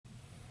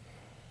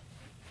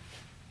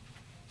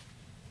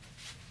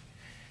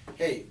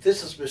Hey,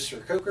 this is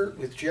Mr. Coker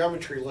with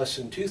Geometry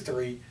Lesson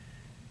 2-3,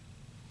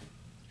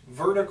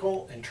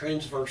 Vertical and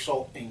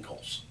Transversal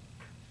Angles.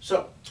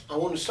 So, I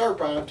want to start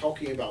by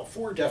talking about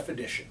four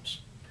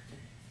definitions.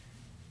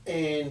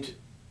 And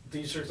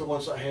these are the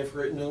ones I have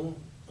written on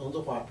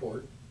the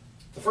whiteboard.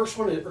 The first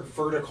one are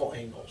vertical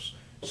angles.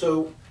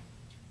 So,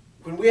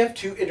 when we have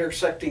two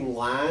intersecting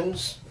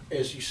lines,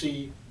 as you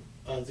see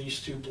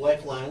these two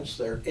black lines,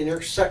 they're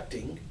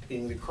intersecting,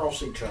 meaning they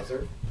cross each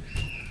other.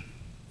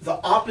 The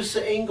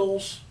opposite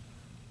angles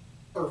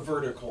are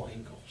vertical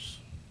angles.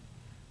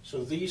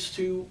 So these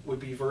two would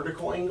be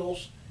vertical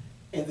angles,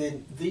 and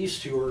then these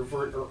two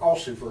are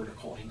also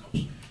vertical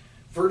angles.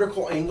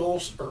 Vertical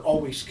angles are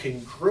always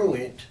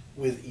congruent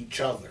with each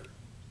other,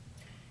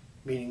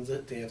 meaning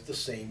that they have the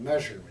same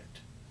measurement.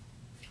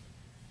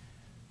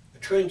 A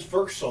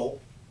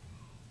transversal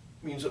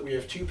means that we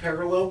have two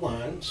parallel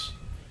lines.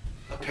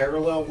 Two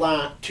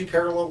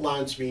parallel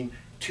lines mean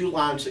two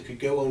lines that could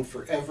go on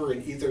forever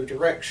in either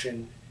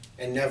direction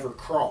and never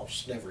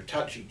cross, never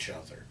touch each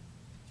other.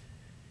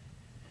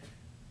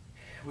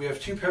 We have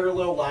two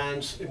parallel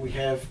lines, and we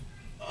have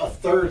a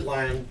third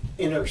line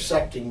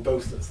intersecting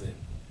both of them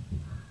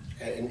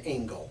at an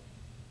angle.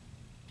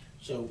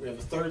 So we have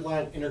a third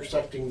line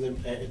intersecting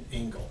them at an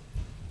angle.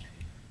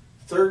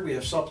 Third, we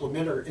have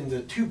supplementary, in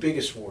the two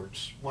biggest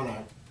words, one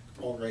I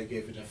already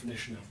gave a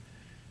definition of.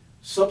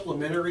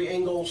 Supplementary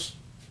angles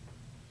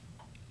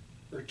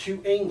are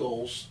two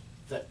angles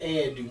that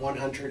add to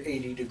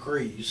 180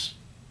 degrees.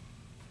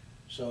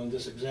 So in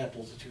this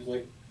example, the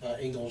two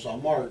angles I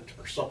marked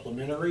are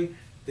supplementary.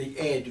 They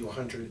add to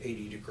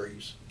 180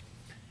 degrees.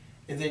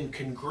 And then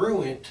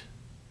congruent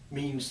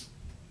means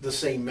the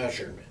same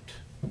measurement.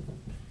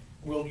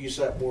 We'll use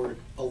that word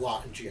a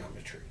lot in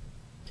geometry.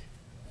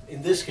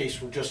 In this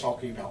case, we're just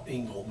talking about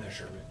angle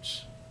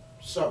measurements.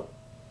 So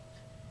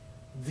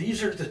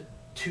these are the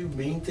two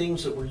main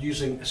things that we're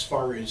using as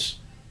far as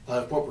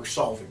what we're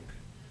solving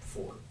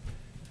for,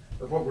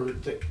 or what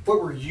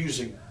we're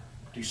using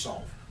to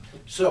solve.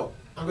 So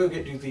I'm going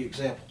to do the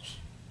examples.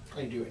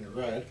 I can do it in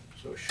red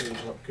so it shows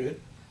up good.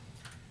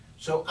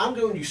 So I'm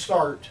going to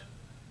start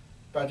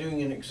by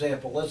doing an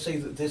example. Let's say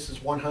that this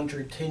is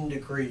 110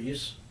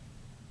 degrees,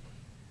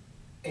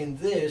 and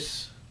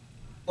this,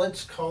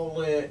 let's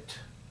call it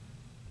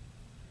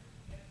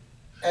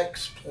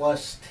x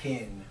plus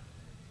 10.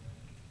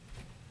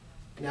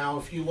 Now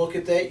if you look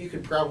at that, you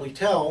can probably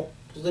tell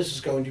this is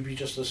going to be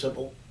just a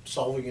simple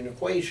solving an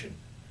equation.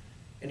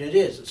 And it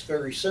is. It's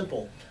very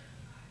simple.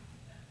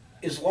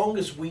 As long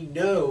as we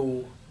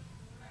know,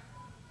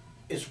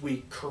 as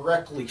we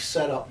correctly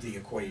set up the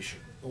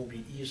equation, it will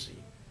be easy.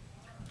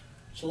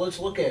 So let's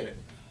look at it.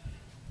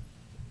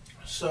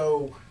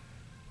 So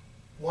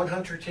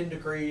 110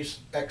 degrees,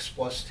 x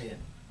plus 10.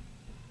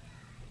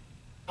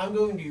 I'm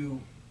going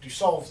to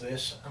solve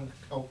this.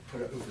 I'll put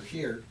it over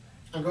here.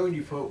 I'm going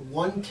to put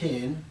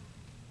 110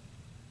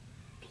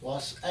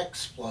 plus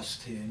x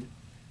plus 10.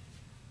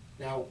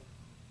 Now,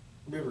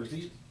 remember,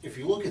 if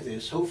you look at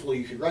this, hopefully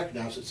you can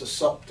recognize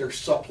they're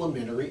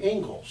supplementary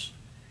angles.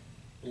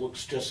 It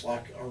looks just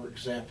like our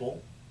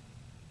example.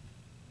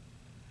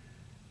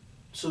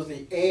 So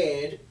they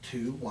add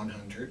to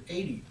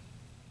 180.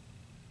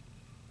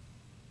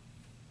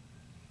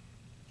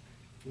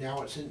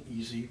 Now it's an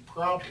easy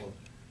problem,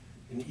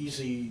 an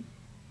easy,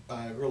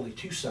 really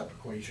two-step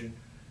equation.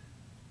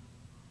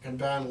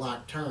 Combine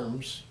like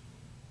terms,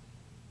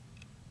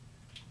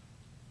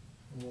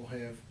 and we'll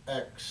have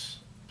x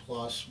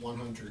plus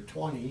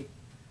 120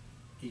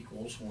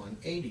 equals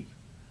 180.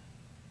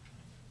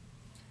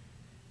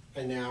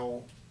 And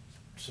now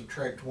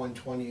subtract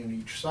 120 on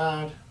each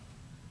side,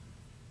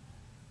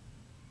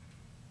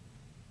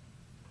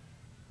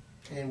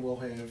 and we'll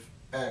have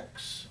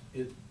x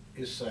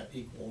is set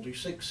equal to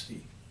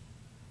 60.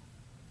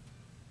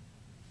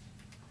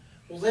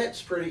 Well,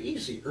 that's pretty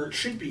easy, or it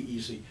should be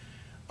easy.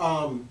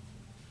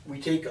 We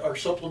take our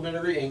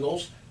supplementary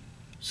angles,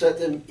 add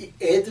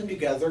them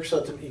together,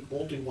 set them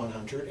equal to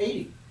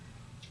 180.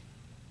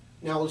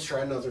 Now let's try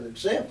another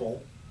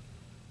example.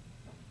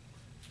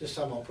 This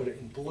time I'll put it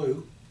in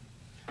blue.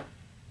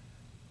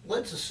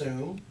 Let's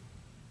assume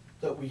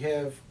that we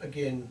have,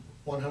 again,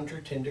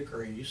 110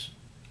 degrees.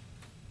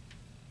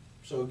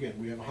 So again,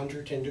 we have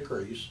 110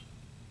 degrees.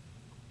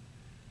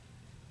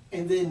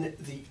 And then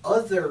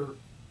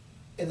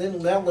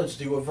now let's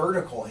do a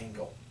vertical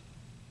angle.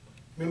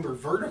 Remember,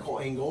 vertical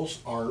angles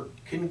are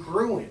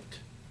congruent.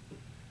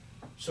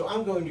 So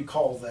I'm going to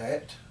call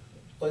that,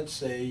 let's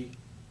say,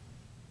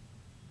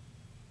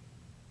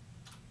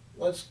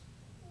 let's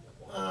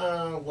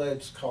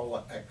call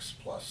it x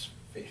plus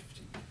 50.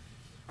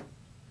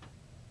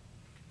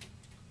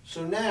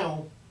 So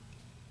now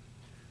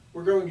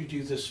we're going to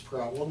do this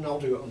problem, and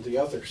I'll do it on the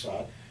other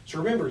side. So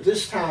remember,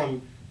 this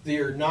time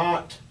they're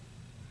not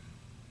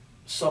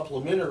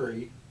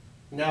supplementary,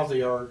 now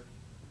they are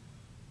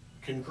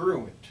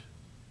congruent.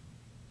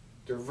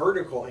 They're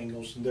vertical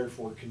angles and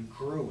therefore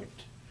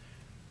congruent.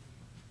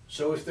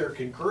 So if they're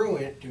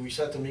congruent, do we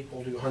set them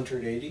equal to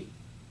 180?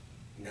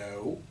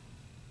 No.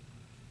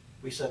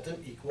 We set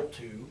them equal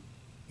to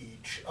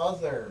each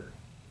other.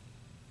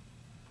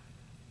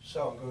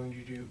 So I'm going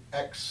to do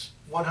x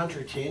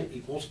 110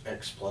 equals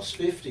x plus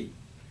 50.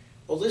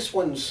 Well, this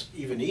one's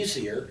even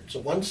easier. It's a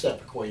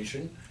one-step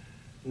equation,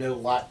 no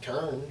like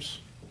terms.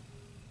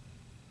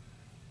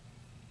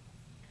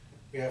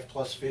 We have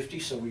plus 50,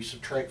 so we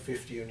subtract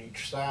 50 on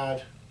each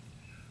side.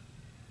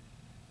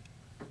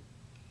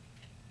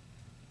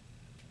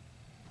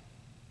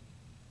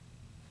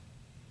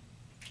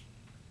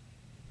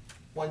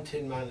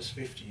 (110 minus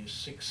 50 is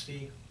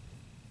 60.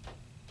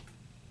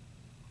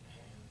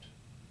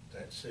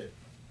 That's it.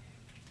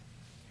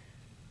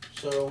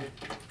 So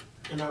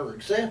in our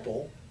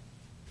example,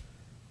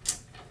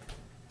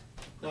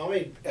 now I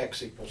made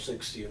x equals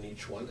 60 on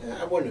each one. And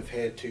I wouldn't have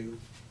had to,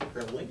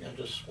 really. I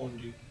just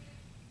wanted to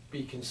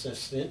be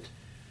consistent.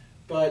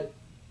 But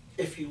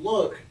if you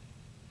look,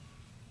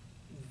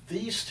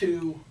 these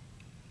two,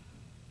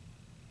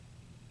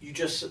 you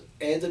just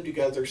add them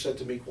together, set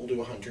them equal to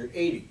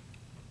 180.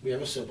 We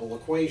have a simple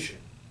equation.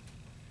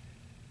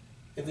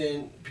 And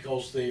then,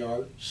 because they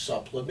are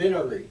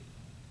supplementary.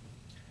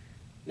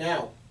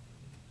 Now,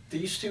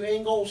 these two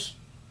angles,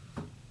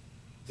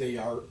 they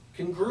are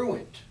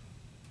congruent.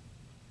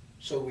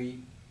 So we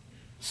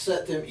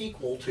set them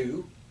equal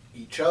to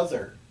each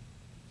other.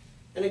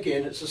 And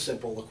again, it's a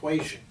simple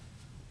equation.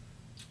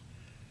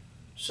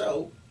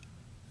 So,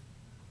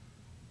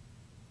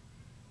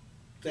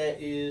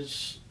 that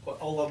is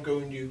all I'm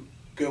going to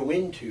go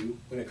into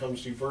when it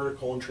comes to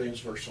vertical and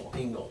transversal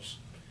angles.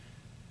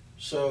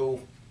 So,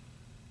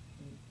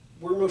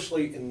 we're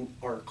mostly in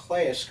our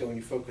class going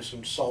to focus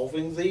on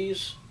solving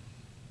these.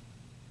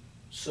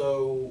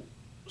 So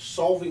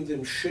solving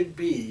them should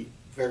be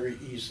very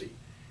easy.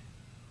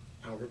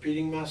 I'm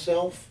repeating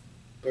myself,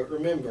 but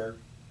remember,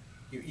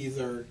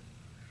 they're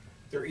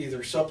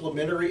either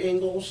supplementary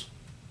angles,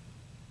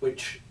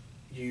 which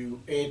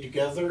you add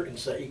together and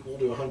set equal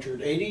to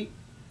 180,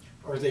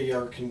 or they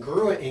are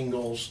congruent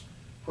angles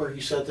where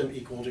you set them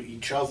equal to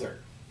each other.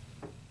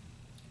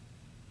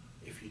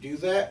 If you do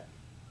that,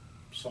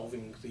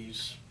 solving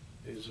these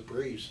is a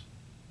breeze.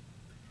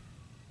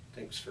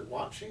 Thanks for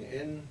watching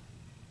and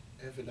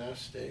have a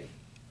nice day.